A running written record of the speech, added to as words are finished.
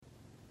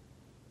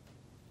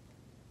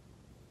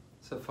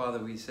So Father,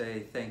 we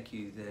say thank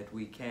you that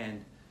we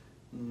can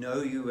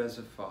know you as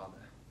a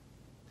Father.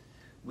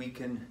 We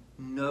can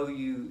know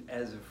you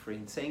as a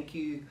friend. Thank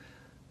you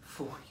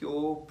for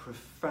your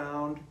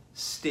profound,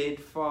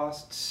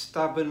 steadfast,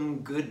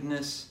 stubborn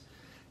goodness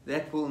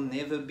that will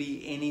never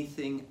be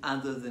anything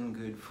other than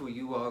good, for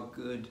you are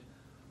good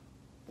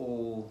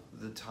all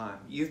the time.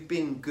 You've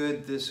been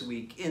good this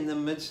week. In the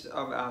midst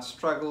of our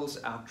struggles,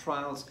 our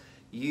trials,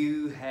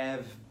 you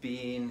have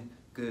been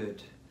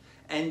good.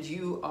 And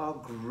you are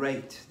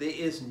great. There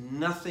is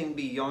nothing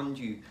beyond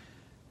you,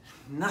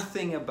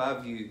 nothing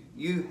above you.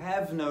 You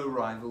have no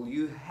rival.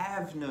 You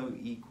have no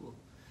equal.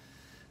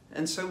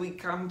 And so we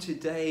come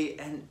today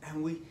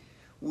and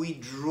we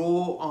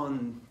draw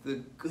on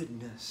the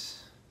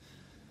goodness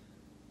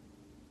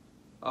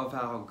of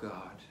our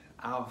God,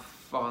 our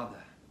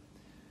Father,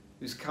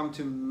 who's come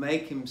to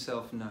make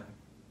himself known,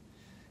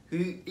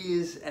 who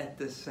is at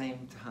the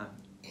same time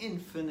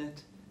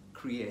infinite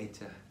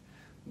creator.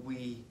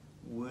 We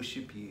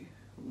worship you.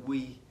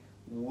 We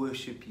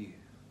worship you.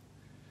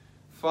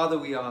 Father,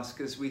 we ask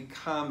as we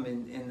come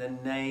in the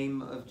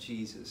name of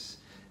Jesus,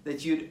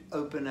 that you'd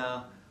open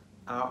our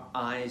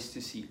eyes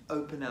to see,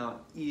 open our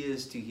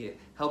ears to hear.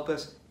 Help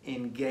us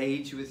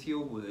engage with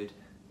your word.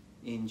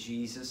 In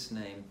Jesus'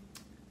 name,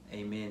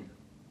 amen.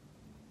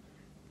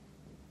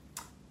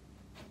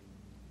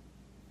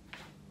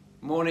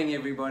 Morning,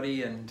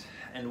 everybody, and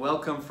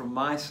welcome from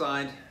my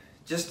side.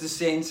 Just a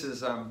sense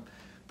as I'm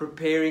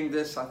preparing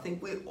this, I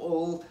think we're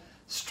all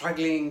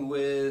struggling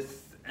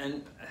with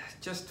and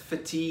just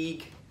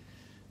fatigue.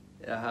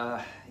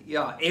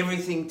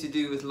 Everything to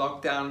do with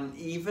lockdown,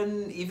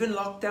 even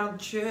lockdown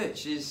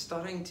church is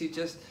starting to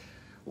just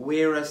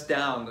wear us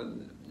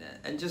down,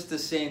 and just a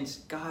sense,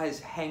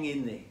 guys, hang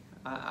in there.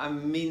 I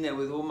mean that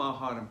with all my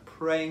heart. I'm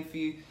praying for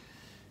you,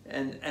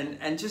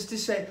 and just to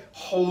say,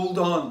 hold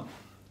on.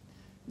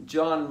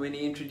 John, when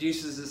he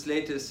introduces this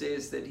letter,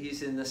 says that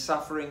he's in the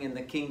suffering in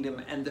the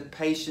kingdom and the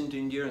patient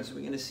endurance.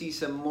 We're going to see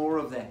some more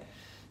of that.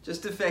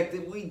 Just the fact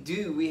that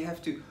we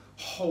have to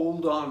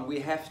hold on. We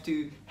have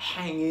to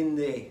hang in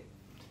there.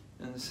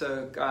 And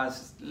so,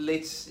 guys,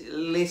 let's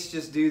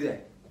just do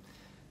that.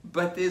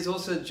 But there's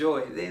also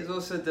joy. There's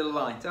also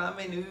delight. I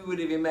mean, who would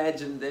have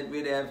imagined that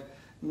we'd have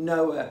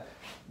Noah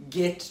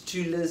get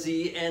to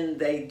Lizzie and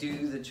they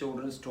do the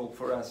children's talk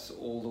for us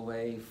all the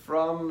way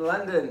from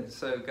London.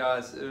 So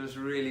guys, it was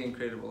really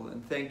incredible,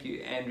 and thank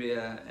you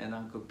Andrea and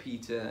Uncle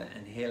Peter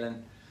and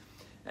Helen,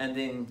 and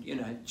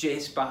then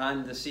Jess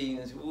behind the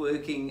scenes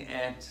working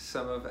at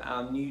some of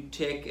our new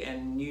tech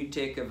and new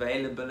tech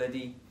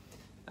availability.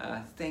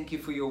 Thank you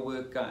for your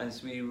work,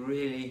 guys. We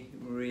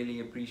really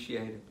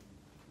appreciate it.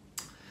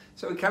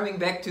 So we're coming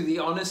back to the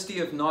honesty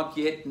of not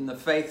yet and the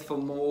faith for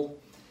more.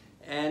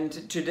 And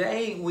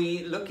today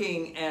we're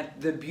looking at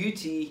the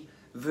beauty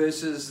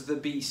versus the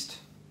beast.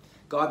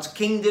 God's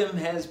kingdom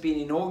has been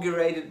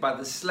inaugurated by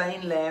the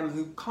slain lamb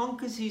who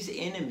conquers his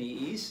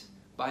enemies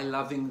by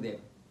loving them.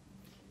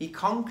 He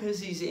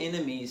conquers his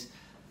enemies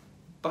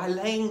by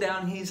laying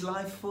down his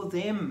life for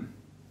them,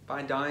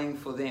 by dying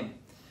for them.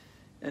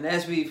 And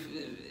as we've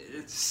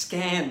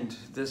scanned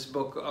this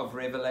book of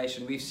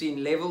Revelation, we've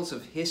seen levels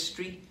of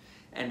history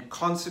and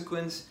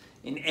consequence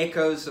in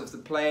echoes of the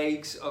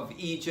plagues of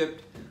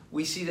Egypt.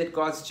 We see that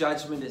God's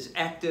judgment is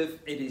active,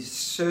 it is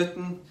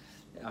certain,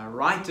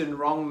 right and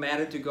wrong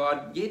matter to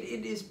God, yet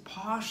it is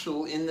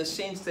partial in the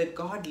sense that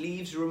God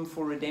leaves room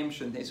for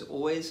redemption. There's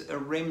always a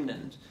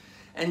remnant.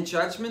 And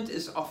judgment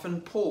is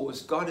often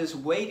paused. God is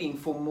waiting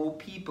for more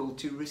people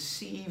to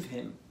receive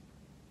him.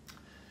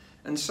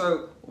 And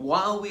so,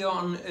 while we are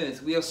on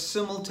earth, we are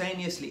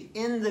simultaneously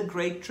in the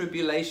great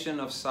tribulation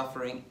of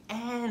suffering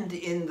and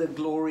in the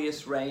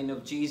glorious reign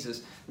of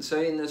Jesus. And so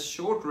in this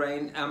short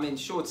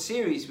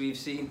series, we've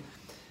seen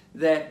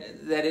that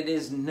it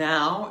is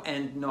now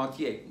and not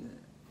yet.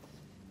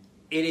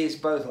 It is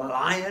both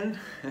lion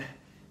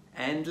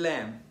and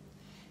lamb.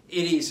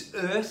 It is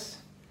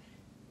earth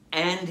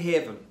and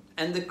heaven.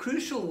 And the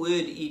crucial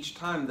word each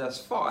time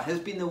thus far has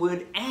been the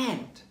word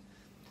and.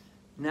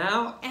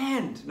 Now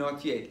and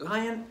not yet.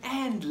 Lion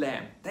and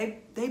lamb. They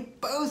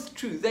both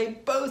true. They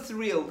both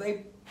real.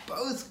 They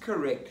both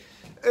correct.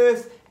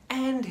 Earth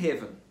and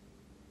heaven.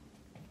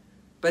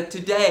 But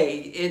today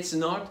it's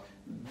not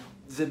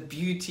the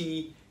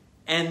beauty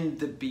and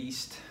the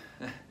beast.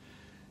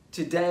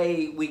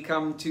 Today we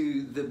come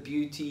to the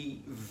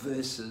beauty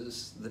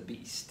versus the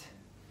beast.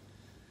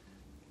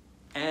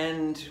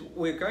 And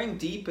we're going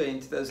deeper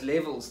into those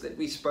levels that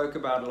we spoke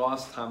about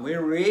last time.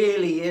 We're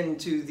really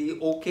into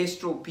the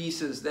orchestral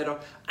pieces that are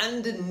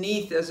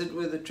underneath, as it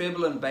were, the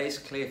treble and bass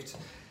clefs.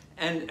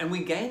 And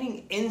we're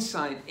gaining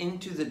insight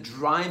into the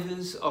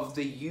drivers of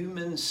the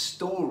human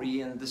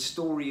story and the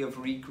story of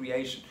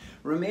recreation.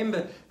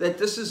 Remember that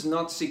this is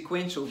not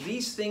sequential.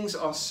 These things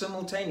are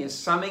simultaneous.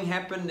 Something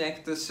happened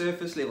at the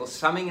surface level.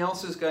 Something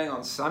else is going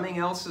on. Something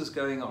else is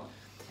going on.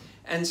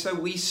 And so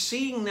we're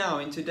seeing now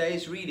in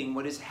today's reading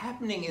what is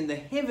happening in the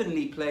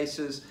heavenly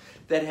places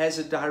that has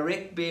a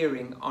direct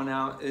bearing on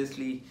our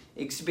earthly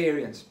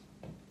experience.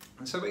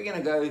 And so we're going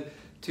to go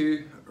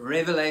to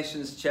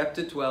Revelations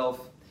chapter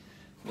 12,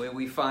 where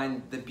we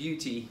find the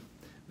beauty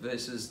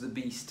versus the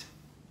beast.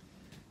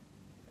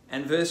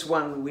 And verse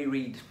 1 we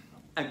read,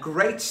 "A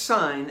great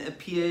sign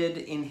appeared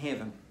in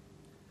heaven.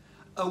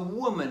 A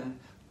woman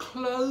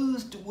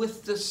clothed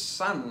with the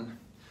sun,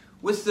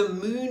 with the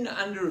moon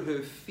under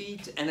her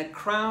feet, and a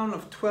crown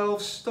of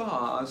 12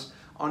 stars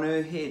on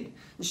her head.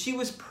 And she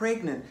was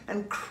pregnant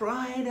and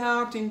cried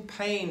out in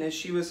pain as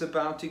she was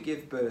about to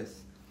give birth.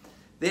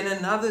 Then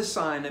another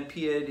sign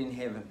appeared in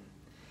heaven,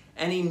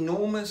 an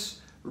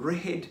enormous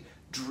red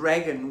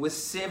dragon with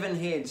 7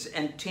 heads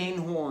and 10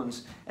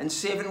 horns and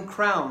 7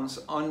 crowns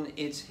on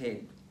its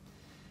head.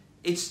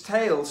 Its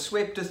tail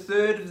swept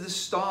 1/3 of the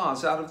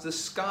stars out of the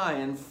sky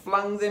and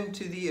flung them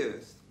to the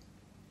earth.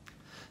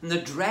 And the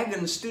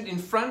dragon stood in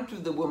front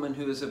of the woman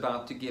who was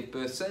about to give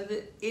birth, so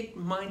that it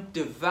might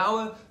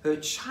devour her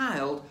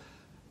child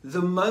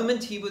the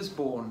moment he was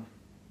born.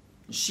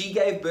 She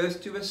gave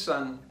birth to a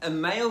son, a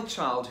male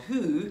child,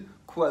 who,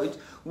 quote,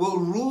 will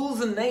rule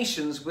the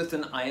nations with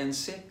an iron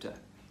scepter.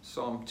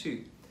 Psalm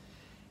 2.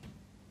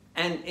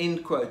 And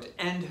end quote.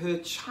 And her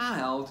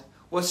child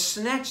was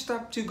snatched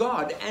up to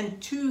God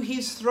and to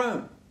his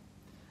throne.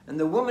 And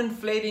the woman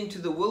fled into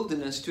the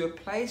wilderness to a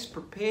place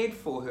prepared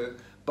for her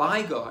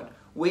by God,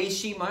 where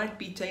she might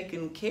be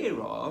taken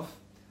care of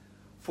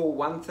for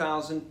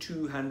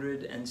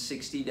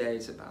 1,260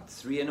 days, about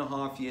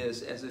 3.5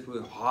 years, as it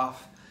were,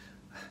 half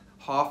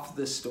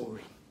the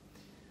story.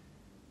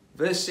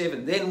 Verse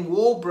 7, then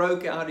war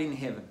broke out in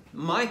heaven.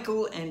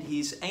 Michael and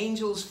his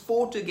angels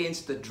fought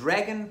against the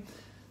dragon,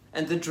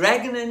 and the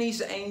dragon and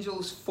his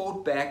angels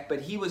fought back,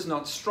 but he was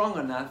not strong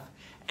enough,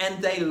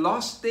 and they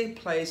lost their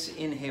place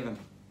in heaven.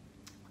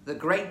 The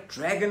great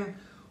dragon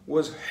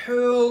was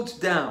hurled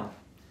down,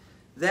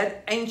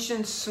 that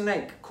ancient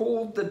snake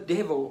called the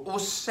devil or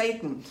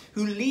Satan,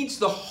 who leads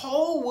the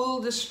whole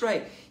world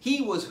astray.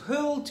 He was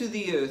hurled to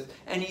the earth,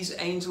 and his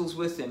angels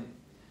with him.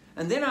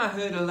 And then I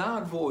heard a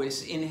loud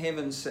voice in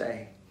heaven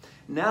say,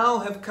 now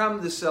have come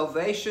the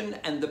salvation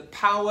and the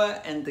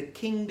power and the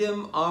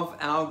kingdom of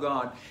our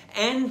God,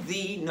 and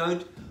the,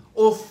 note,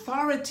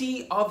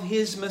 authority of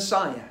his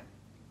Messiah.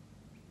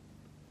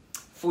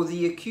 For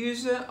the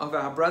accuser of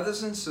our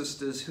brothers and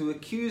sisters, who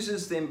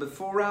accuses them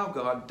before our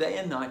God day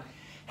and night,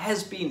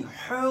 has been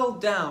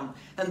hurled down,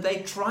 and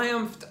they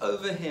triumphed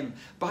over him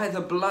by the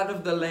blood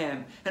of the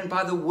Lamb and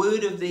by the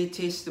word of their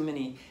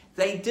testimony.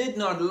 They did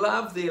not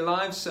love their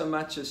lives so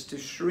much as to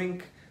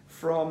shrink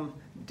from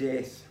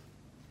death.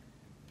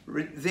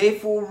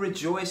 Therefore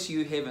rejoice,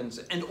 you heavens,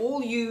 and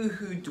all you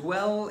who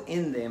dwell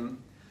in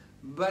them.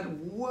 But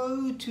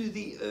woe to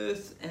the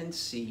earth and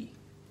sea,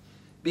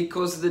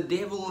 because the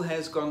devil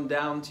has gone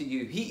down to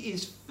you. He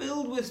is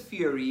filled with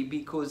fury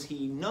because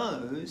he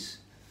knows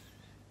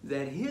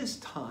that his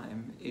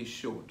time is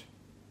short.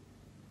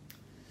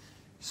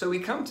 So we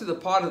come to the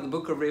part of the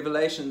book of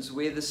Revelations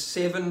where the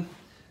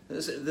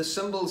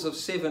symbols of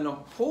 7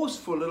 are paused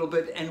for a little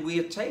bit, and we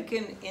are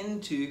taken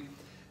into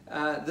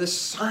the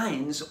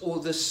signs or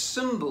the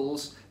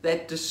symbols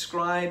that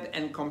describe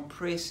and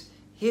compress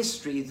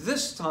history.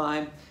 This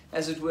time,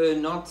 as it were,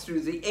 not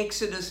through the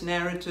Exodus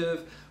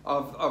narrative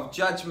of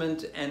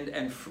judgment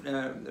and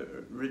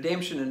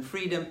redemption and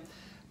freedom,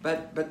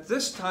 but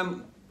this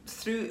time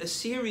through a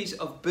series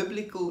of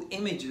biblical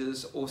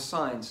images or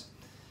signs.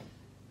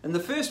 And the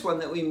first one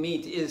that we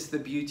meet is the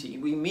beauty.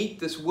 We meet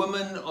this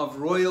woman of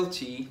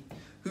royalty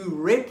who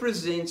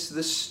represents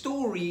the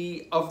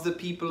story of the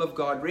people of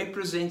God,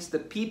 represents the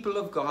people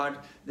of God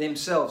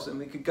themselves. And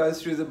we could go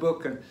through the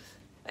book,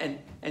 and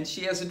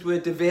she, as it were,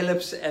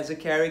 develops as a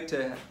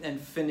character and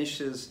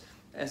finishes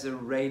as a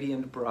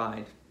radiant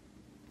bride.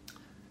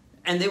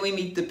 And then we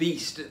meet the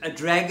beast, a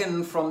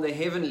dragon from the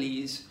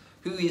heavenlies,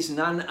 who is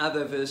none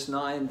other, verse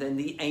 9, than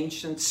the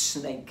ancient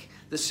snake,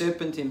 the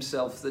serpent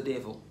himself, the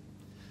devil.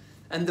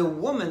 And the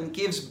woman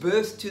gives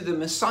birth to the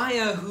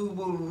Messiah, who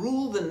will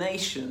rule the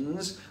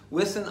nations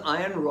with an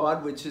iron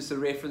rod, which is the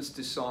reference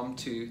to Psalm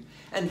 2.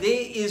 And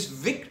there is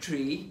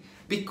victory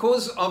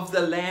because of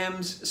the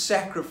Lamb's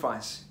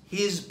sacrifice,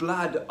 his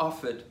blood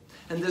offered.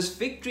 And this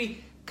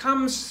victory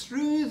comes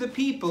through the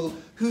people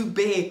who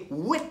bear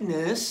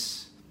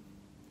witness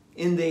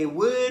in their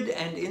word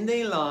and in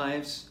their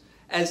lives,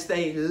 as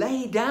they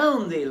lay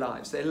down their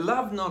lives. They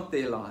love not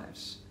their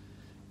lives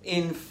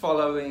in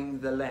following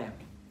the Lamb.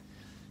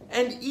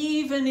 And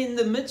even in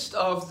the midst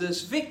of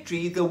this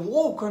victory, the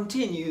war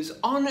continues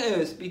on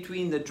earth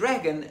between the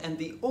dragon and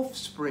the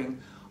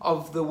offspring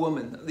of the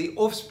woman, the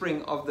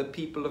offspring of the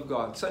people of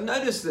God. So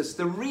notice this,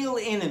 the real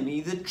enemy,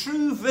 the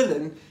true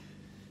villain,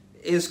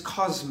 is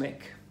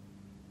cosmic.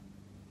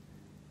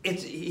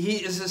 He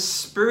is a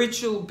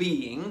spiritual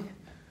being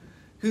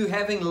who,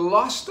 having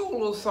lost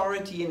all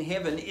authority in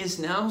heaven, is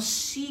now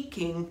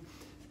seeking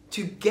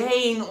to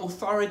gain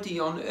authority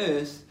on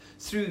earth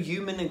through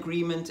human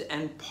agreement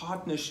and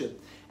partnership.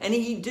 And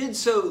he did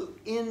so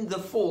in the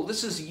fall.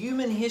 This is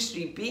human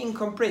history being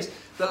compressed.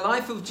 The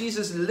life of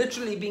Jesus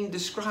literally being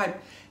described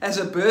as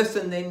a birth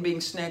and then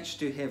being snatched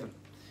to heaven.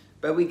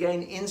 But we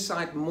gain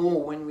insight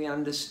more when we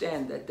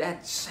understand that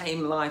that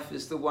same life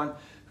is the one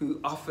who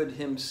offered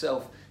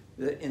himself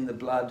in the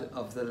blood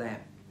of the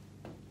Lamb.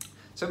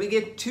 So we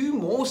get two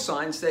more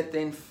signs that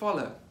then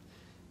follow.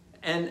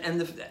 And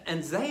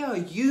they are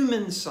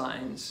human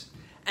signs,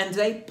 and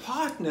they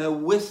partner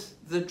with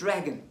the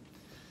dragon.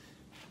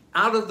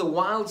 Out of the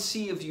wild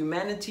sea of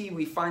humanity,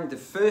 we find the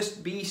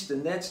first beast,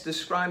 and that's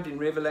described in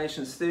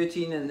Revelation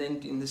 13, and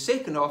then in the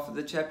second half of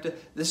the chapter,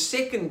 the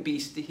second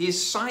beast, his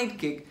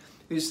sidekick,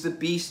 who's the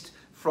beast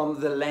from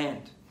the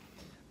land.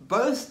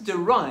 Both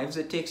derives,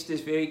 the text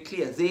is very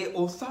clear, their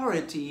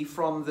authority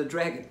from the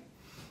dragon.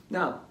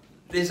 Now,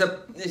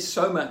 there's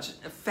so much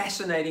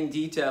fascinating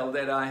detail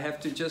that I have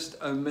to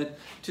just omit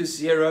to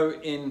zero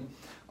in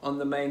on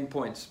the main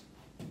points.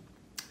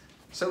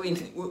 So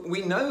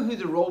we know who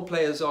the role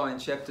players are in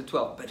chapter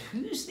 12, but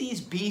who's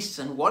these beasts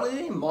and what are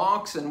their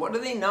marks and what are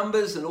their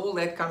numbers and all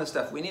that kind of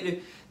stuff? We need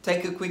to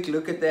take a quick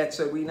look at that.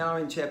 So we're now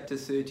in chapter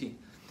 13.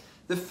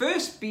 The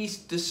first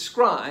beast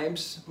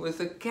describes, with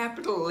a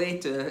capital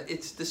letter,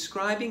 it's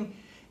describing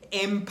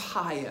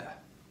empire.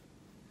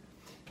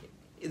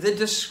 The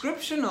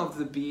description of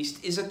the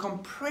beast is a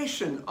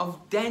compression of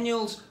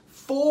Daniel's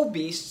 4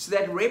 beasts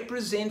that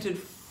represented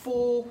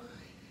 4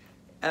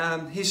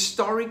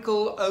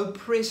 historical,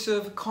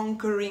 oppressive,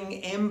 conquering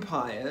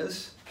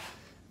empires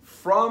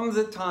from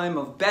the time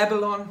of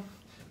Babylon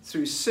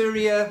through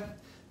Syria,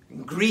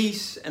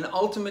 Greece, and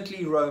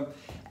ultimately Rome.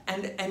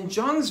 And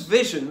John's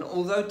vision,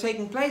 although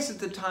taking place at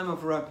the time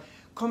of Rome,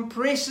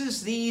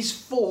 compresses these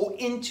 4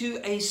 into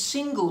a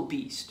single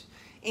beast.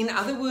 In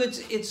other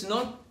words, it's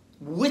not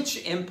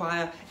which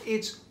empire,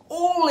 it's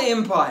all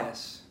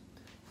empires.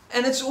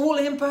 And it's all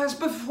empires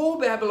before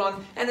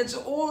Babylon, and it's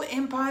all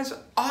empires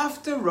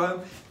after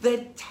Rome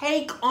that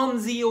take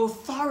on the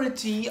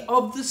authority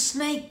of the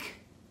snake.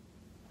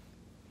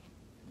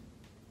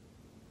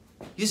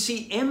 You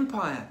see,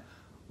 empire,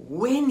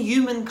 when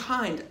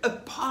humankind,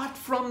 apart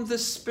from the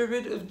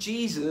Spirit of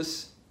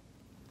Jesus,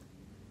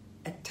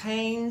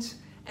 attains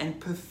and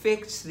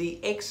perfects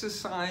the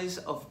exercise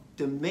of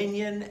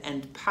dominion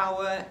and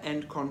power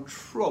and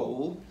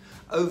control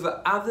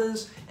over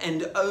others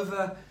and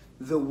over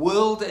the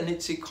world and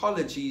its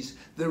ecologies,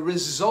 the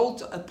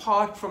result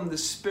apart from the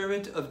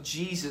Spirit of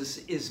Jesus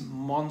is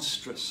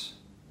monstrous.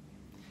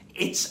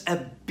 It's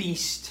a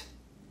beast.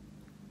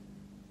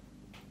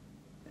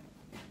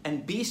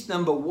 And beast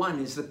number 1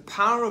 is the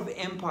power of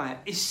empire,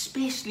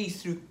 especially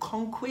through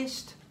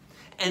conquest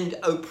and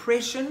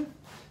oppression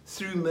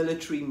through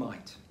military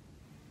might.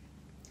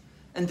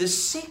 And the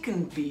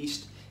second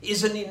beast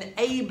is an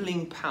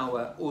enabling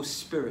power or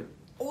spirit,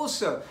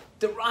 also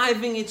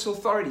deriving its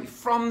authority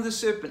from the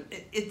serpent.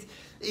 It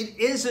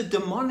is a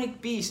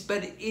demonic beast,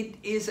 but it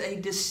is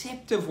a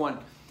deceptive one.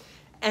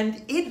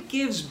 And it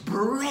gives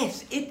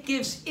breath, it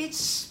gives its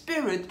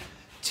spirit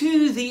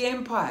to the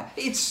empire.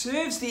 It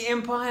serves the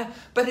empire,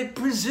 but it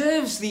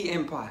preserves the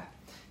empire.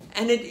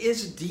 And it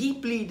is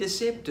deeply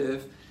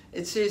deceptive.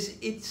 It says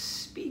it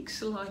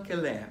speaks like a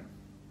lamb.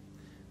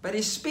 But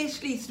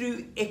especially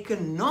through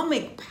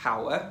economic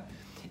power,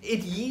 it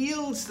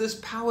yields this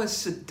power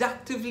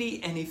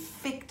seductively and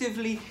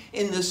effectively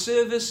in the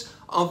service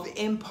of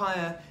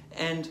empire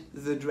and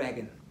the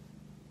dragon.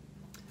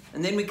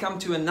 And then we come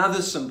to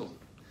another symbol,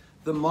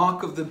 the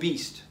mark of the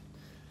beast.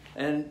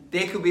 And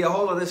there could be a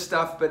whole lot of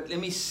stuff, but let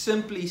me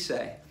simply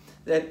say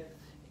that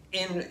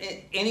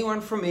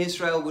anyone from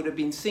Israel would have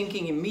been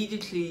thinking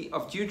immediately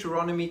of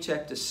Deuteronomy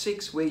chapter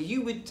 6, where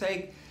you would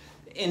take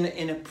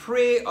in a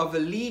prayer of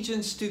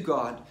allegiance to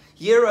God,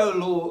 Hear,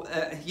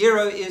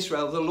 O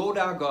Israel, the Lord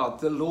our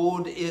God, the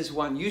Lord is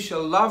one. You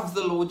shall love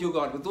the Lord your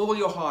God with all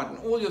your heart and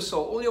all your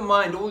soul, all your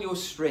mind, all your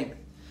strength.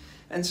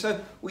 And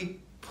so we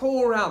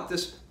pour out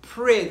this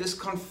prayer, this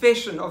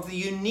confession of the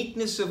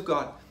uniqueness of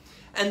God.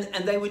 And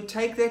they would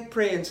take that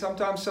prayer and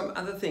sometimes some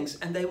other things,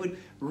 and they would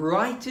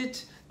write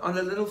it on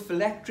a little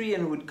phylactery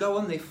and it would go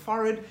on their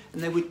forehead,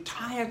 and they would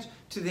tie it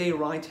to their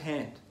right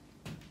hand.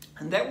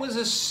 And that was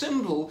a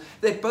symbol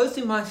that both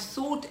in my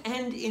thought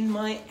and in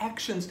my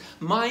actions,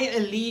 my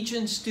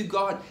allegiance to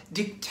God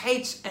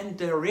dictates and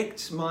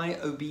directs my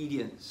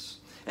obedience.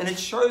 And it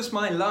shows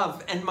my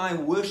love and my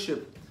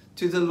worship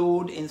to the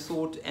Lord in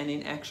thought and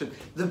in action.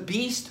 The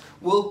beast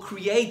will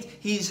create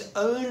his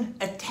own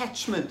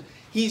attachment,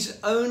 his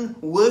own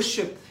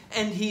worship,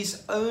 and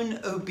his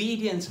own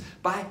obedience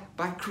by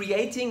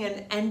creating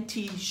an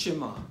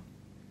anti-Shema.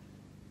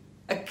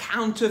 A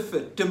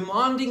counterfeit,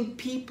 demanding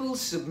people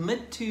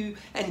submit to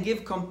and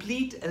give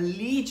complete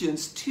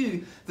allegiance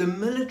to the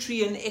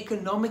military and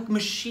economic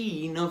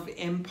machine of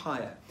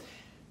empire.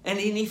 And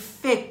in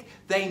effect,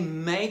 they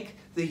make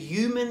the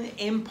human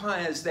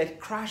empires that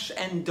crush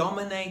and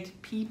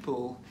dominate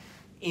people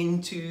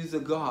into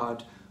the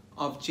god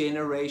of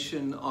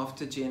generation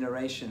after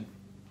generation.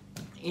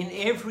 In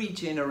every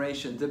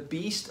generation, the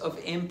beast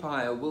of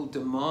empire will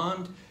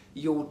demand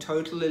your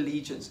total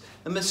allegiance.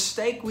 The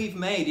mistake we've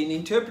made in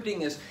interpreting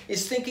this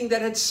is thinking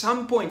that at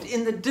some point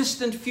in the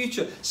distant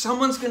future,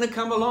 someone's going to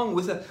come along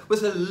with a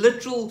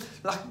literal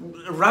like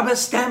rubber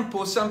stamp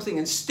or something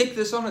and stick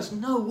this on us.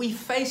 No, we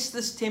face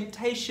this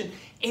temptation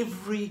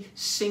every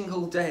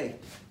single day.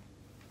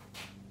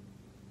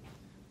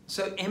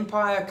 So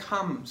empire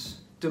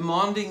comes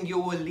demanding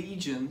your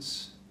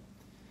allegiance,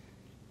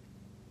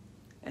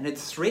 and it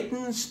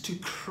threatens to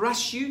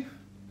crush you,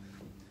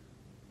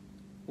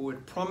 or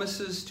it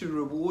promises to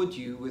reward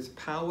you with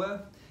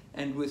power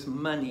and with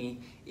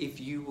money if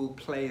you will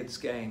play its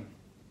game.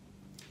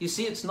 You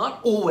see, it's not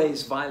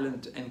always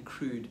violent and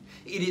crude.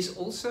 It is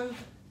also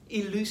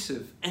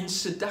elusive and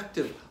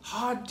seductive,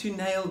 hard to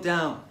nail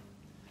down,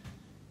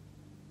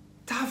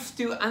 tough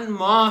to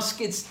unmask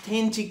its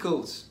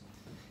tentacles,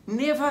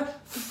 never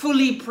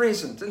fully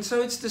present. And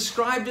so it's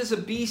described as a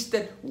beast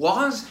that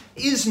was,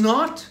 is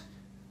not,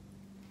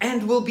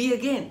 and will be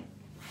again.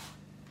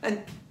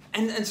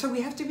 And so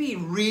we have to be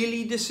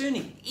really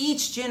discerning.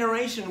 Each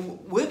generation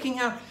working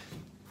out,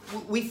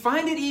 we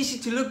find it easy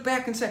to look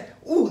back and say,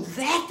 oh,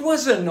 that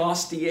was a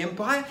nasty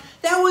empire.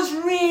 That was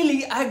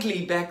really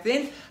ugly back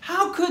then.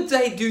 How could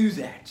they do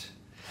that?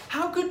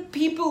 How could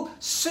people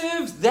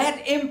serve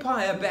that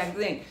empire back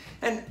then?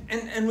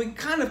 And we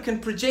kind of can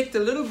project a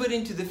little bit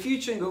into the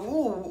future and go,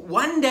 oh,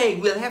 one day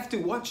we'll have to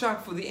watch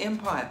out for the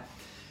empire.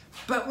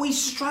 But we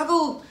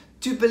struggle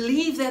to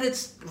believe that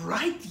it's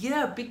right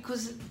here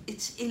because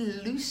it's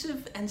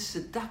elusive and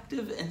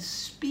seductive and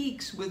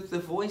speaks with the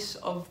voice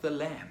of the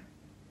Lamb,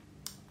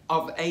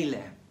 of a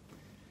Lamb.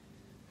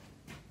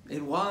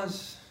 It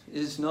was,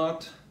 is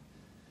not,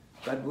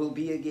 but will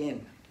be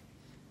again.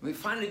 We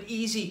find it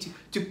easy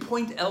to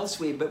point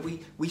elsewhere, but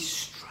we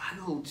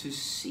struggle to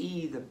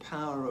see the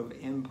power of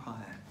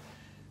empire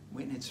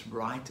when it's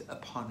right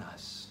upon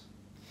us.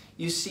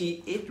 You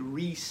see, it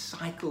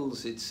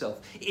recycles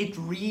itself. It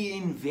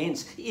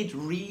reinvents. It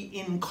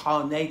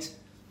reincarnates.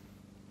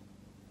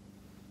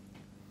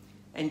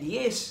 And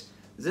yes,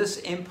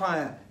 this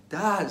empire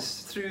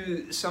does,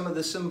 through some of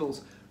the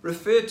symbols,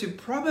 refer to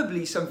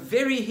probably some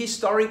very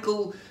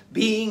historical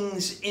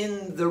beings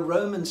in the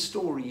Roman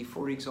story,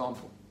 for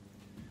example.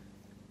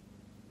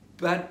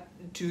 But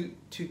to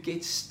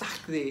get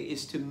stuck there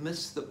is to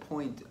miss the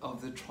point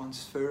of the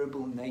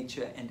transferable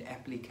nature and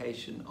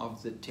application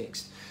of the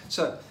text.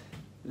 So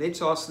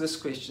let's ask this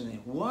question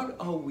then. What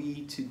are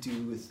we to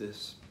do with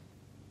this?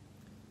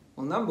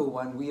 Well, number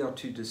one, we are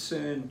to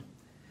discern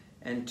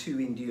and to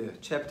endure.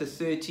 Chapter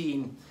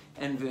 13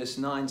 and verse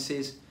 9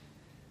 says,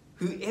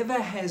 whoever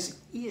has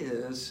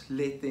ears,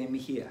 let them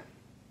hear.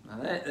 Now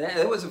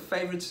that was a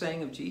favorite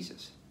saying of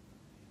Jesus.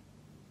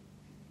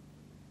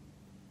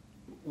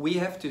 We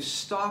have to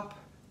stop,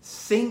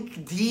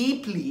 think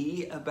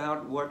deeply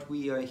about what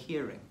we are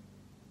hearing.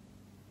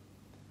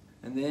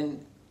 And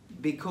then,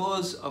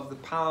 because of the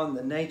power and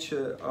the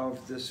nature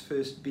of this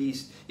first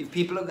beast, if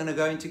people are going to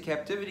go into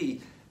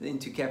captivity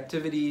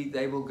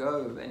they will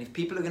go. And if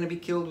people are going to be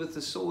killed with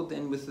the sword,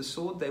 then with the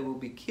sword they will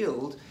be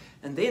killed.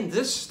 And then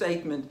this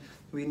statement,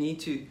 we need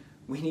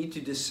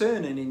to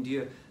discern and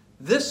endure.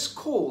 This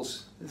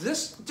calls,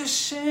 this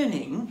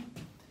discerning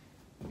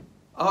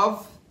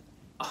of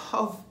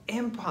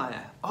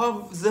empire,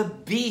 of the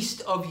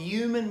beast, of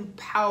human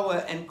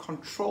power and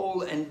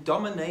control and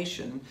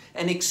domination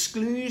and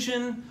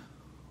exclusion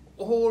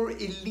or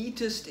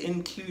elitist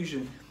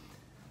inclusion.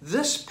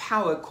 This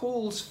power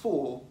calls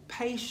for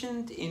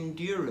patient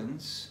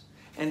endurance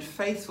and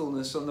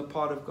faithfulness on the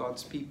part of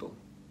God's people.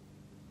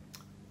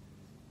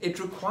 It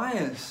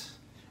requires,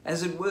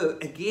 as it were,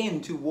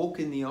 again, to walk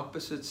in the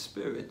opposite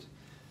spirit.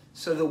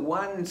 So the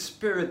one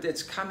spirit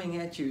that's coming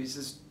at you is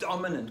this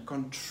dominant,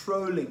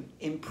 controlling,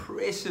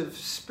 impressive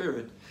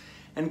spirit.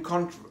 And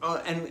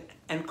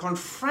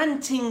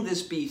confronting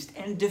this beast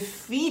and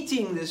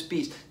defeating this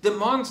beast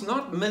demands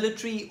not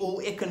military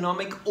or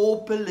economic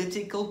or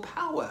political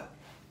power.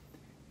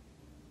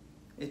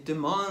 It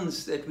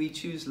demands that we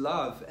choose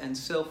love and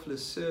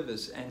selfless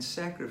service and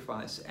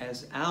sacrifice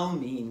as our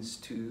means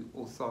to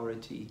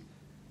authority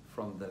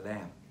from the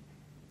Lamb.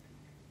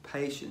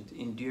 Patient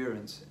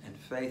endurance and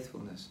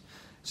faithfulness.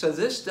 So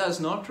this does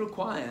not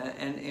require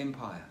an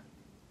empire.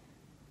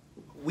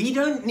 We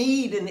don't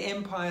need an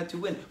empire to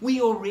win.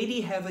 We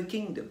already have a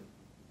kingdom.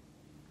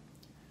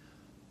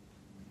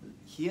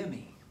 Hear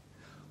me.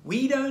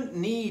 We don't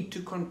need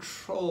to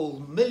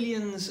control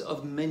millions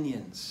of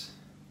minions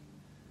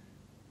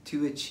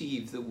to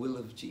achieve the will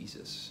of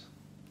Jesus.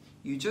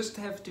 You just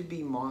have to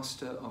be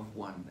master of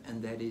one,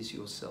 and that is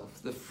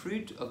yourself. The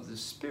fruit of the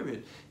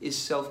Spirit is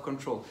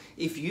self-control.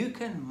 If you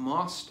can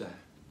master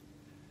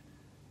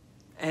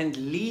and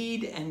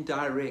lead and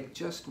direct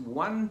just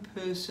one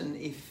person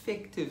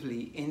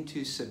effectively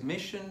into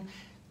submission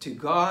to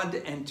God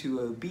and to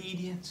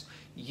obedience,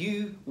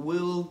 you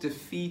will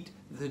defeat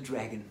the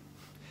dragon.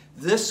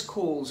 This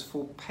calls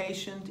for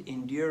patient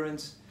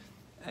endurance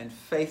and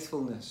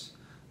faithfulness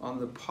on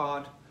the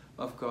part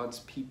of God's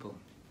people.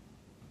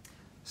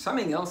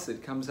 Something else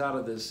that comes out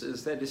of this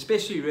is that,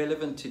 especially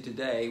relevant to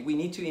today, we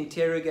need to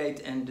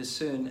interrogate and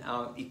discern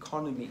our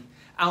economy,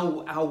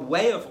 our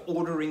way of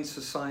ordering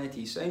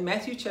society. So in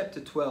Matthew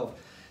chapter 12,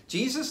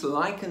 Jesus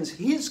likens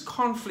his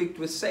conflict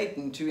with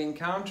Satan to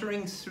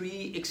encountering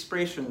three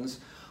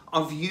expressions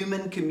of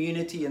human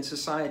community and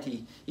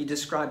society. He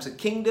describes a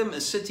kingdom,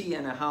 a city,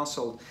 and a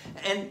household.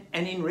 And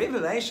in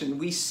Revelation,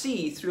 we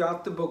see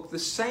throughout the book the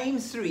same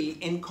three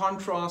in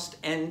contrast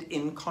and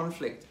in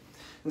conflict.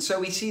 And so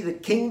we see the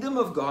kingdom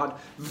of God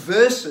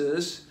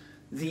versus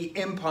the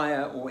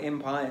empire or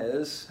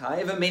empires,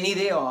 however many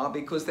there are,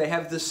 because they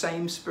have the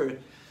same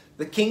spirit.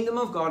 The kingdom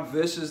of God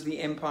versus the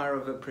empire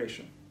of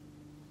oppression.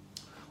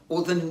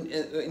 Or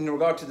in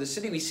regard to the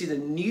city, we see the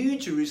New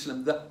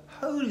Jerusalem, the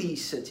holy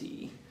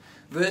city,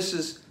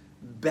 versus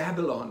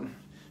Babylon,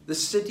 the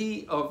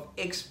city of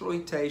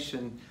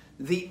exploitation,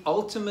 the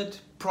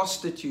ultimate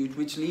prostitute,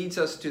 which leads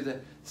us to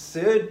the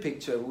third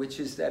picture, which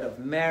is that of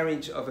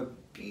marriage, of a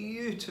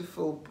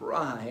beautiful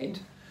bride,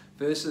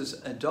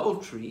 versus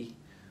adultery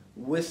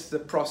with the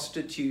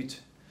prostitute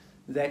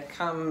that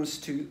comes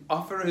to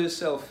offer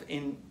herself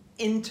in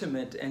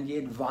intimate and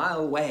yet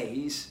vile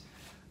ways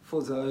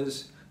for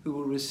those who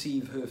will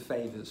receive her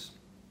favors.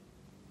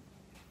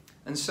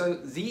 And so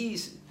the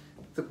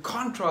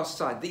contrast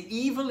side, the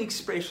evil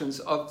expressions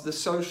of the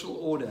social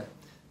order,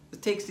 the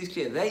text is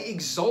clear. They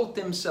exalt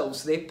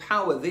themselves, their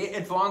power, their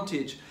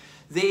advantage,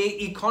 their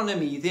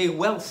economy, their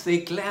wealth,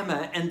 their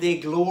glamour, and their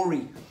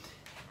glory.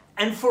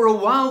 And for a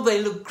while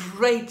they look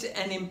great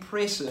and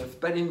impressive.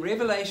 But in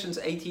Revelations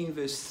 18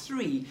 verse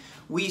 3,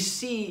 we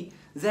see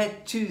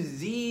that to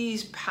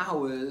these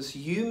powers,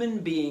 human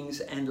beings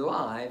and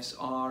lives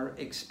are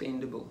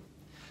expendable.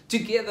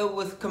 Together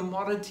with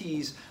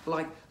commodities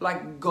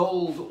like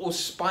gold or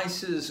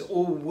spices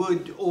or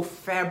wood or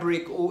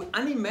fabric or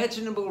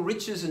unimaginable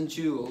riches and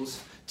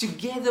jewels,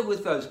 together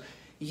with those,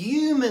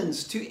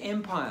 humans to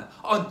empire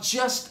are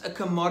just a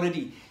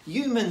commodity.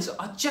 Humans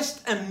are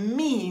just a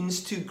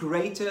means to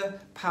greater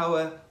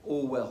power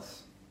or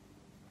wealth.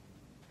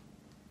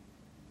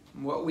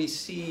 What we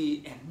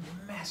see in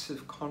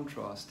massive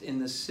contrast in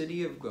the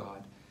city of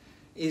God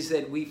is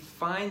that we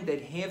find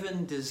that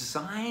heaven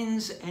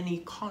designs an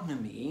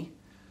economy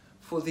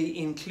for the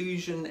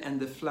inclusion and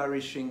the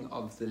flourishing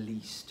of the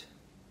least.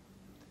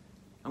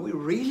 And we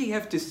really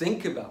have to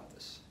think about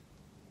this.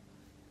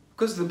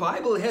 Because the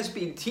Bible has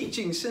been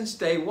teaching since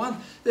day one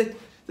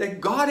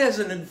that God has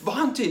an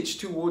advantage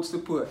towards the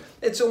poor.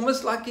 It's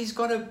almost like he's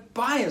got a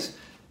bias.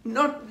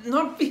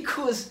 Not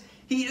because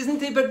he isn't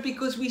there, but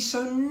because we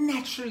so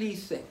naturally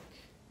think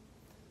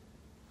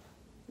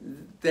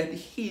that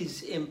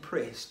he's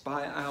impressed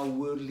by our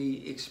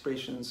worldly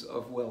expressions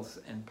of wealth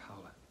and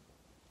power.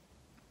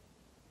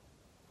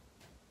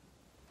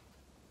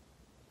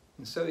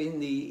 And so in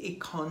the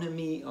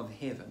economy of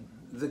heaven,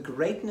 the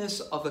greatness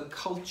of a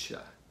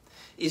culture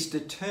is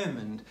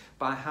determined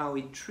by how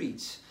it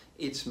treats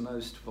its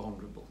most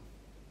vulnerable.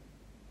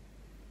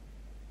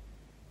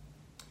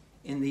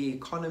 In the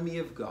economy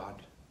of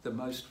God, the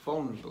most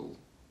vulnerable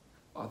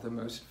are the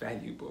most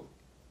valuable.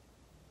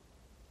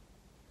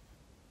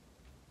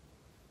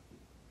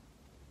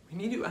 We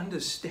need to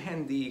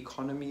understand the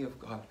economy of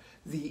God,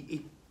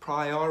 the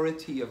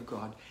priority of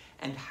God,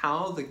 and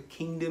how the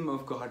kingdom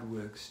of God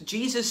works.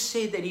 Jesus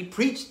said that he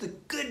preached the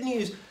good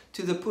news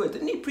to the poor.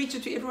 Didn't he preach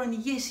it to everyone?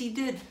 Yes, he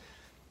did.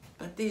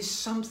 But there's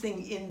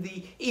something in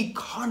the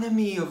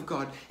economy of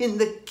God, in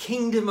the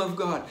kingdom of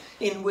God,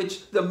 in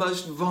which the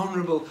most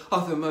vulnerable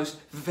are the most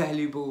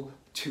valuable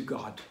to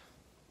God.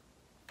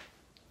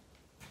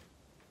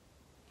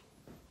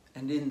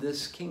 And in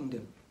this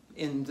kingdom,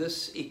 in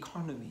this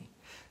economy,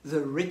 the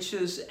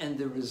riches and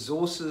the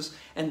resources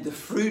and the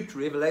fruit,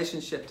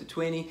 Revelation chapter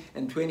 20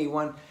 and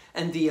 21,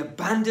 and the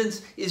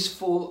abundance is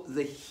for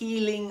the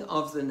healing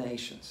of the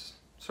nations.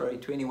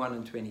 21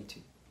 and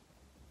 22.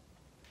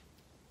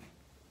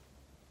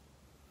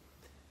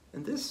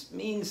 And this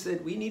means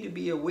that we need to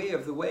be aware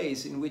of the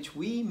ways in which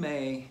we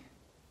may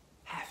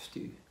have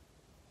to,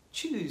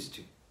 choose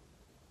to,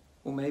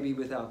 or maybe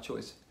without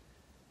choice,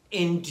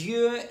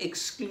 endure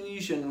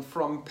exclusion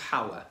from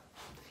power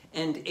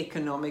and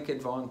economic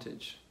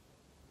advantage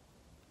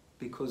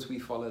because we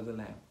follow the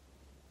Lamb.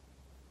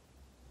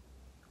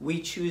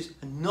 We choose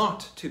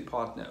not to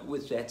partner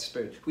with that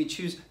spirit. We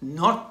choose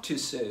not to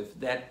serve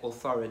that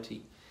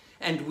authority.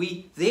 And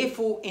we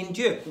therefore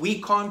endure.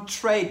 We can't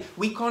trade.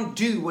 We can't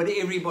do what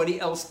everybody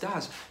else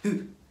does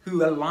who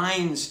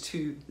aligns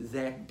to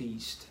that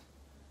beast.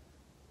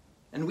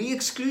 And we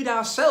exclude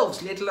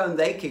ourselves, let alone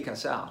they kick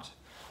us out,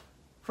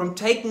 from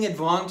taking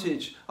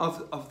advantage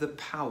of the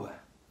power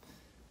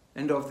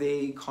and of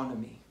their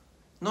economy.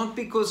 Not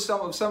because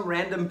of some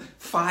random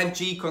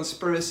 5G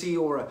conspiracy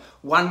or a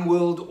one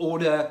world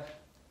order,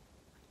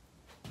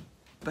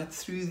 but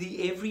through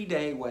the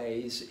everyday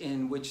ways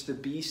in which the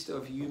beast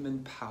of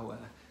human power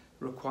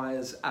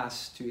requires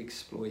us to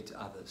exploit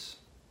others.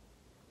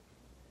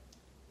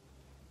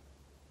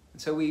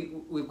 And so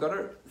we've got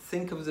to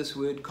think of this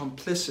word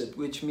complicit,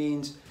 which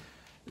means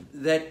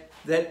that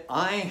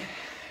I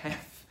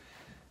have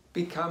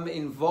become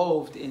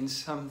involved in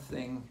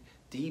something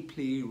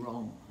deeply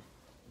wrong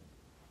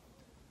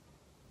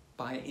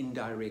by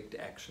indirect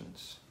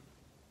actions.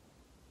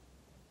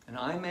 And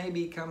I may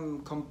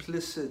become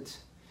complicit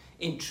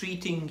in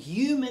treating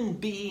human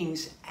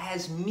beings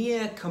as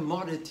mere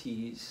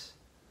commodities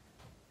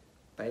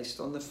based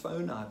on the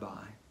phone I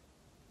buy,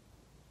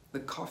 the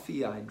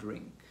coffee I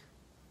drink.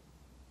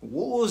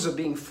 Wars are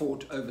being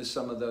fought over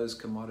some of those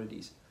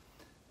commodities.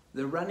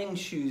 The running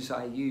shoes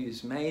I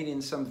use, made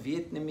in some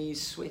Vietnamese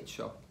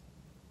sweatshop.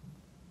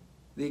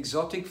 The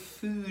exotic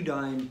food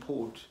I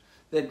import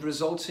that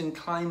results in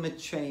climate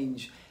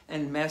change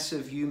and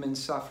massive human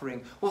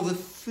suffering. Or the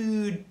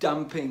food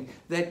dumping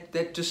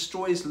that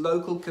destroys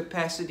local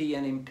capacity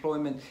and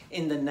employment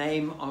in the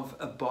name of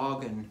a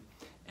bargain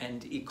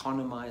and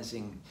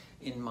economizing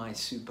in my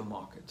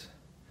supermarket.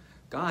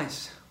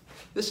 Guys,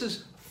 this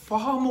is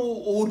far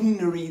more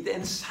ordinary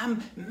than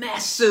some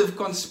massive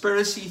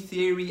conspiracy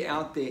theory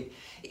out there.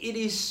 It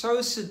is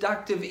so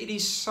seductive. It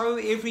is so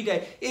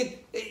everyday.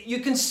 You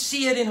can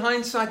see it in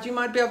hindsight. You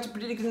might be able to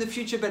predict it in the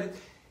future, but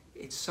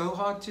it's so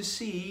hard to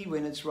see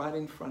when it's right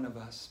in front of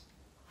us.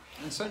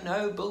 And so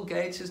no, Bill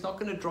Gates is not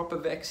going to drop a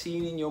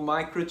vaccine in your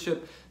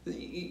microchip,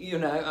 you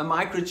know, a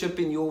microchip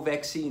in your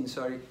vaccine,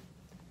 sorry.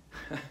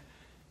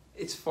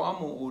 It's far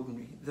more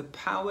ordinary. The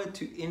power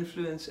to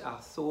influence our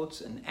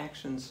thoughts and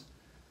actions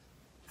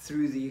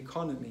through the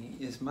economy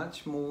is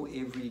much more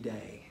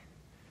everyday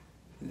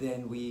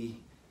than we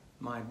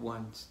might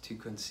want to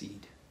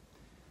concede.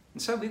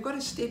 And so we've got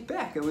to step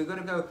back and we've got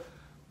to go,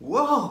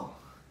 whoa,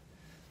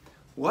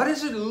 what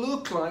does it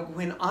look like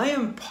when I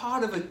am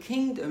part of a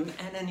kingdom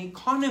and an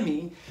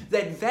economy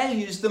that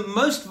values the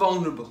most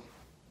vulnerable?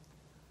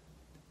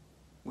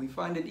 We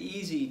find it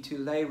easy to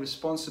lay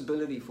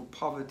responsibility for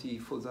poverty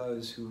for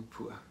those who are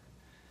poor.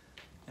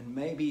 And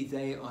maybe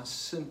they are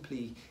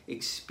simply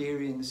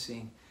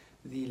experiencing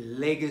the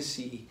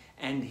legacy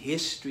and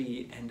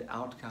history and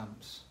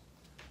outcomes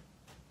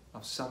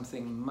of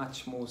something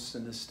much more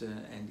sinister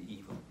and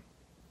evil.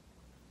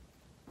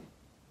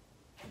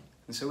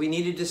 And so we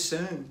need to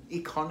discern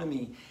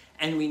economy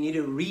and we need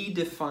to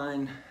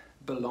redefine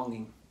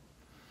belonging.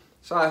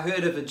 So I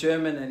heard of a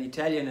German, an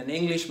Italian, an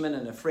Englishman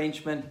and a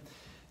Frenchman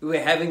who were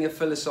having a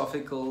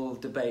philosophical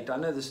debate. I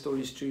know the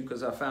story is true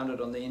because I found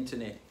it on the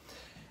internet.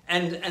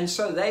 And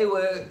so they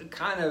were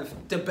kind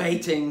of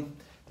debating,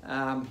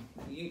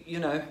 you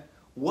know,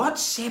 what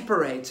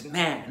separates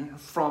man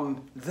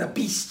from the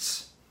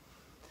beasts?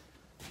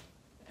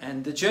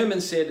 And the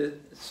German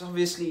said it's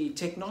obviously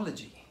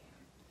technology.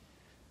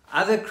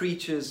 Other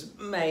creatures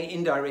may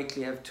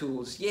indirectly have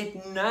tools,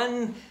 yet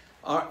none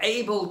are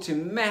able to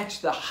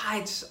match the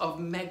heights of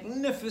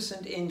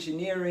magnificent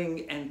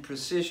engineering and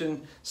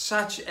precision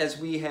such as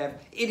we have.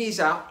 It is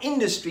our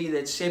industry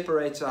that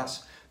separates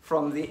us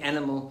from the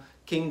animal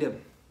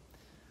kingdom.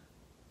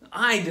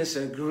 I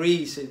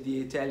disagree, said the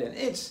Italian.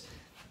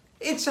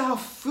 It's our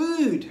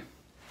food.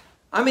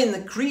 I mean,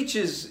 the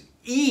creatures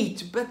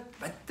eat, but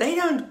they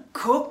don't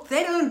cook,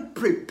 they don't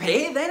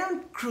prepare, they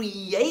don't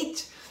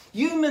create.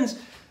 Humans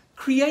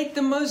create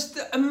the most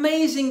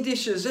amazing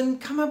dishes and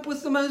come up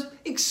with the most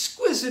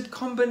exquisite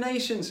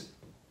combinations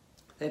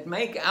that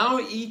make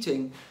our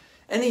eating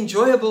an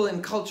enjoyable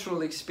and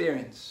cultural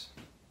experience.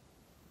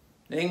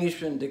 The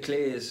Englishman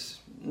declares,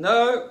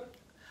 no,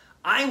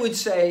 I would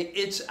say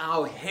it's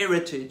our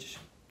heritage.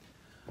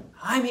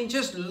 I mean,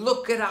 just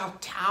look at our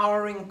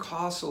towering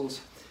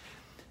castles,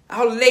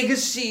 our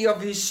legacy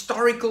of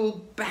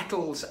historical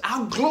battles,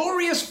 our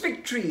glorious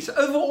victories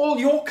over all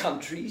your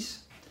countries,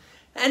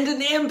 and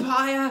an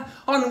empire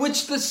on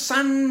which the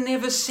sun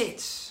never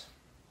sets.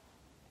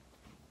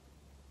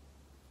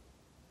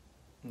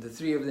 And the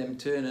three of them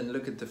turn and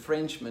look at the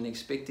Frenchman,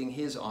 expecting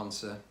his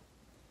answer.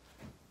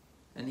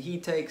 And he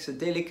takes a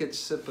delicate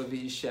sip of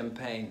his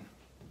champagne.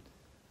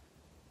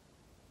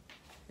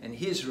 And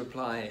his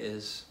reply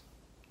is,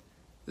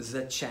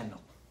 the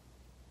channel.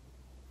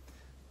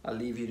 I'll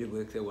leave you to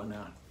work that one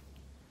out.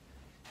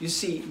 You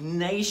see,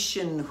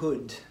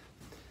 nationhood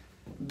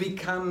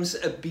becomes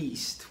a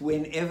beast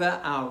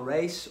whenever our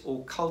race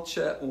or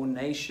culture or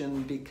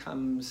nation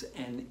becomes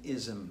an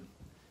ism.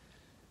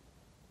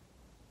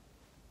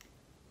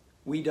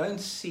 We don't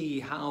see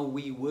how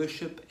we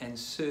worship and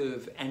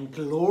serve and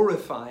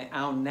glorify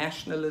our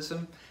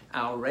nationalism,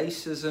 our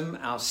racism,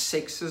 our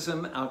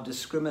sexism, our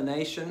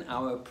discrimination,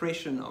 our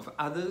oppression of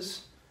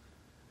others,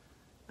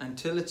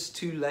 until it's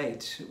too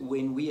late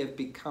when we have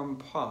become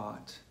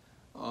part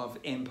of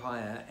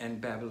empire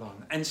and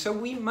Babylon. And so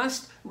we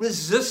must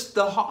resist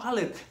the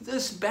harlot,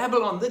 this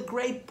Babylon, the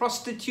great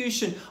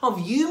prostitution of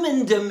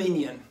human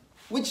dominion,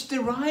 which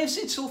derives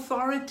its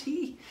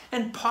authority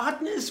and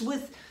partners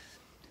with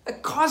a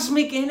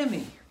cosmic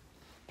enemy.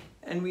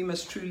 And we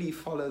must truly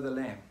follow the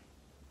Lamb.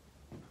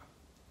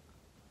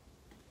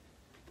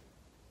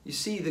 You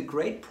see, the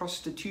great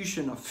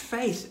prostitution of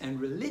faith and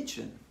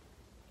religion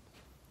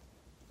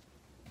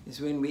is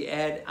when we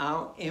add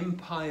our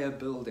empire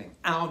building,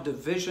 our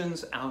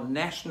divisions, our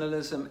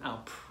nationalism,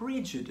 our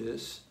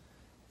prejudice,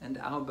 and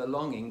our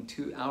belonging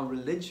to our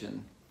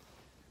religion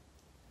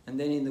And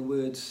then in the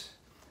words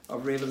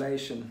of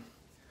Revelation,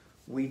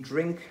 we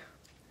drink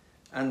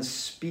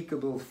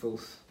unspeakable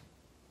filth,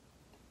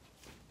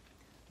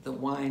 the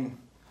wine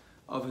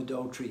of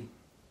adultery.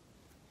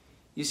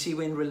 You see,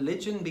 when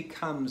religion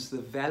becomes the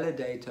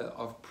validator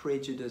of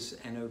prejudice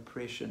and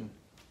oppression,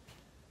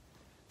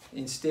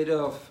 instead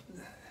of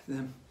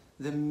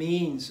the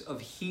means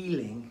of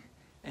healing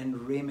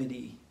and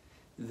remedy,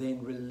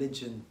 then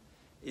religion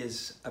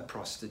is a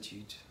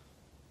prostitute.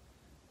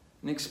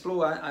 And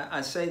explore,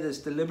 I say this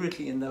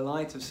deliberately in the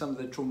light of some of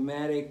the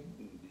traumatic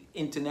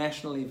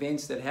international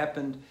events that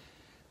happened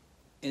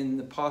in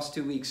the past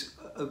 2 weeks.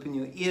 Open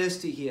your ears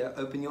to hear,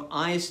 open your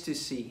eyes to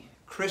see.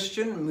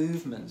 Christian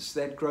movements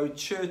that grow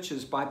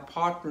churches by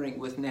partnering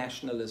with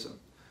nationalism,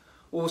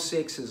 or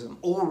sexism,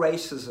 or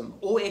racism,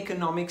 or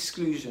economic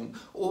exclusion,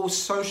 or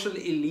social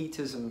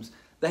elitisms,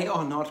 they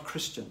are not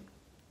Christian.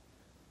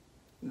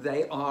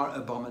 They are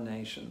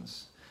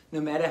abominations. No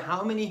matter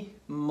how many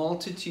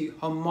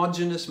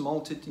homogeneous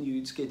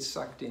multitudes get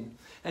sucked in.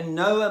 And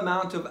no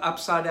amount of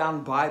upside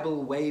down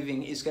Bible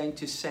waving is going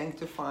to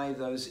sanctify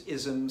those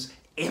isms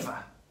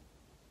ever.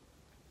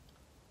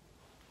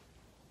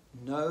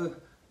 No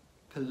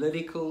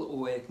political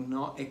or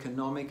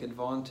economic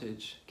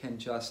advantage can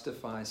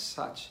justify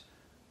such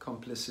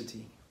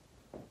complicity.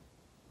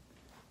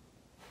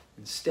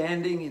 And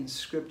standing in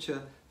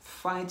Scripture,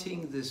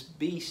 fighting this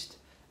beast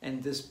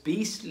and this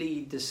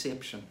beastly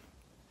deception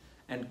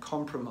and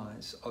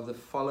compromise of the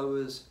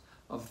followers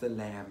of the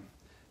Lamb,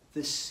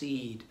 the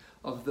seed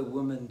of the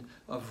woman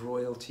of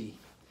royalty.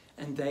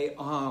 And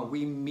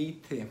we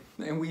meet them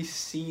and we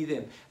see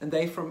them, and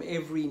they from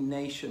every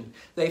nation,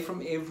 they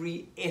from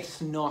every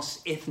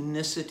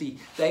ethnicity,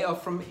 they are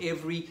from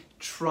every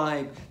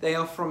tribe, they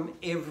are from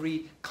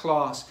every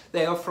class,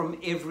 they are from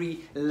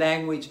every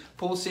language.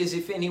 Paul says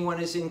if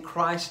anyone is in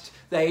Christ,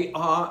 they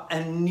are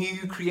a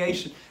new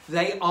creation.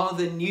 They are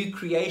the new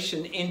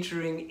creation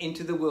entering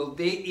into the world.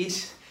 There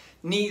is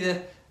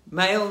neither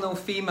male nor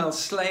female,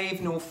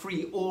 slave nor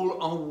free, all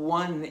are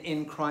one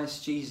in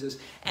Christ Jesus.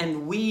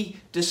 And we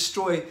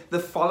destroy the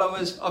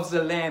followers of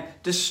the Lamb,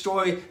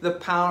 destroy the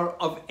power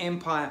of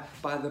empire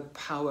by the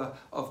power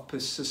of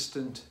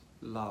persistent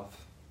love.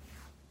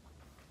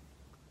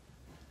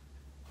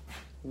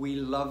 We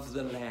love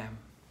the Lamb,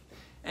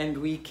 and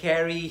we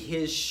carry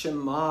his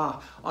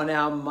Shema on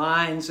our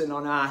minds and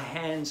on our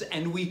hands,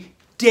 and we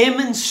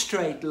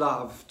demonstrate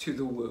love to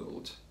the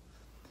world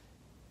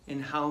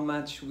in how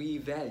much we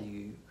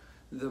value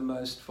the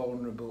most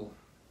vulnerable.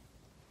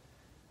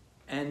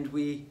 And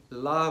we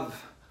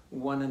love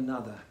one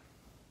another.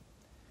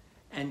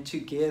 And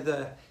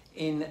together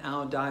in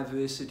our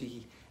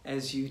diversity,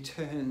 as you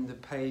turn the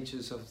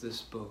pages of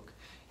this book,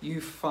 you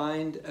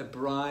find a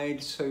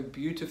bride so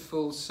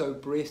beautiful, so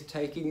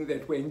breathtaking,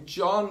 that when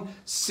John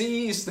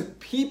sees the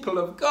people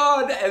of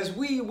God as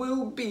we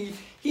will be,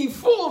 he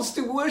falls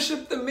to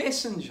worship the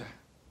messenger.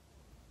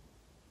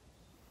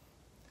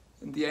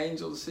 And the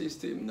angel says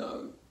to him,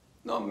 no,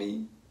 not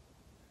me.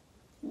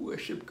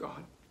 Worship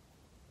God.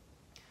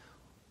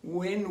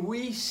 When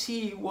we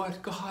see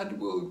what God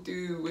will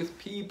do with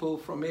people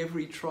from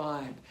every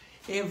tribe,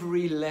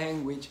 every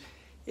language,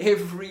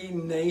 every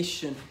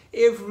nation,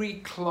 every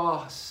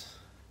class,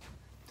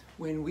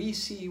 when we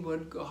see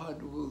what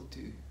God will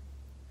do,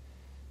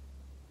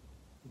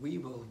 we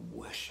will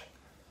worship.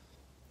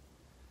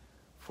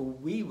 For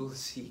we will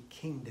see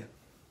kingdom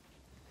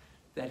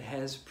that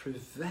has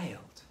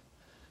prevailed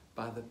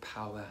by the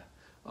power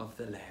of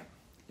the Lamb.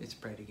 Let's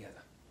pray together.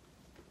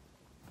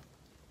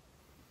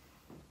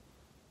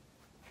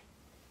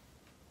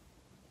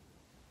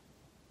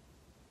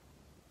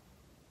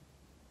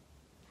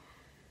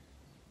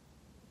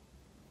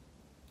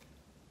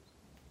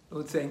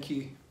 Lord, thank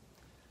you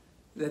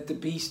that the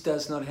beast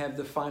does not have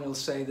the final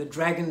say. The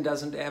dragon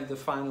doesn't have the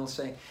final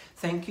say.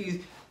 Thank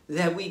you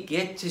that we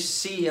get to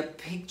see a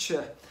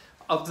picture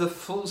of the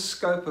full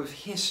scope of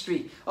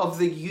history, of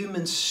the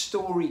human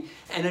story.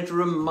 And it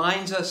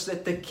reminds us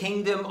that the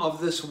kingdom of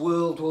this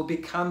world will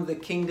become the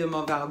kingdom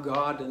of our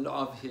God and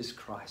of his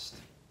Christ.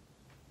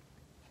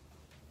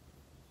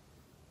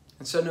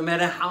 And so no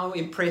matter how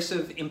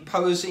impressive,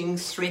 imposing,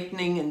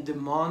 threatening and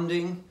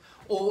demanding,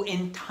 or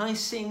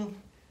enticing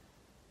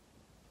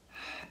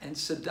and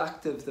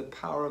seductive the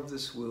power of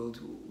this world,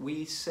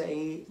 we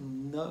say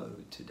no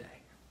today.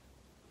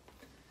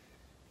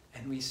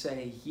 And we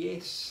say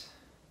yes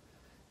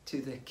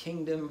to the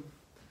kingdom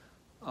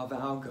of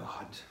our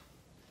God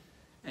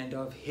and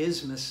of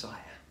his Messiah.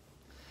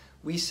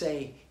 We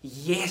say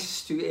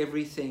yes to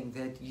everything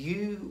that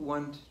you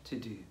want to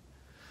do.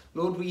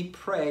 Lord, we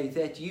pray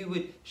that you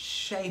would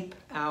shape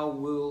our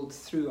world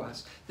through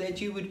us,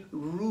 that you would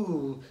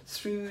rule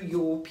through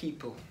your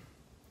people.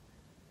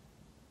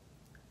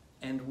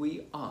 And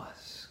we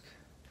ask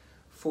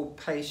for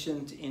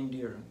patient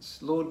endurance.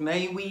 Lord,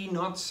 may we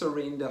not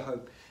surrender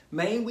hope.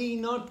 May we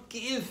not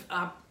give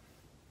up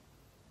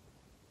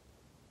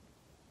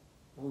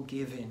or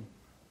give in.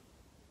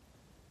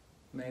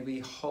 May we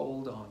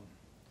hold on.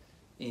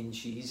 In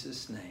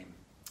Jesus' name,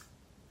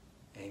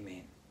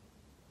 amen.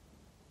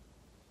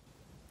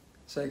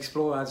 So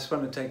Explore, I just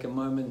want to take a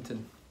moment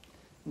and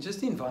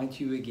just invite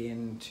you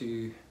again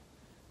to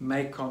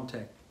make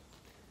contact.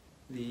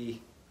 The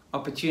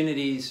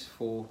opportunities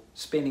for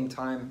spending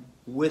time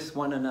with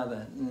one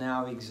another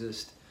now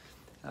exist.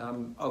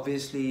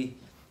 Obviously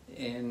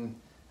in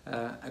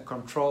a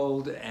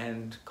controlled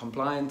and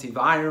compliant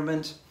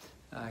environment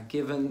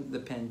given the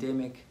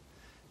pandemic,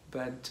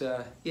 but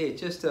yeah,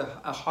 just a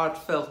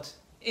heartfelt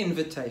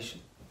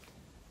invitation.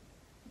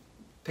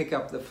 Pick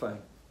up the phone,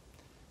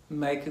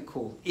 make a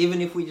call,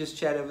 even if we just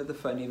chat over the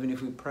phone, even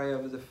if we pray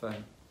over the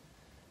phone.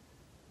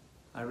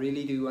 I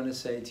really do want to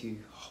say to you,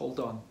 hold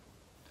on,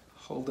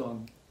 hold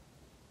on,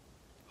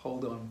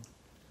 hold on,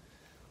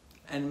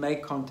 and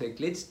make contact.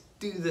 Let's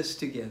do this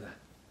together.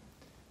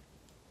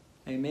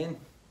 Amen.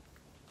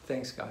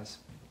 Thanks, guys.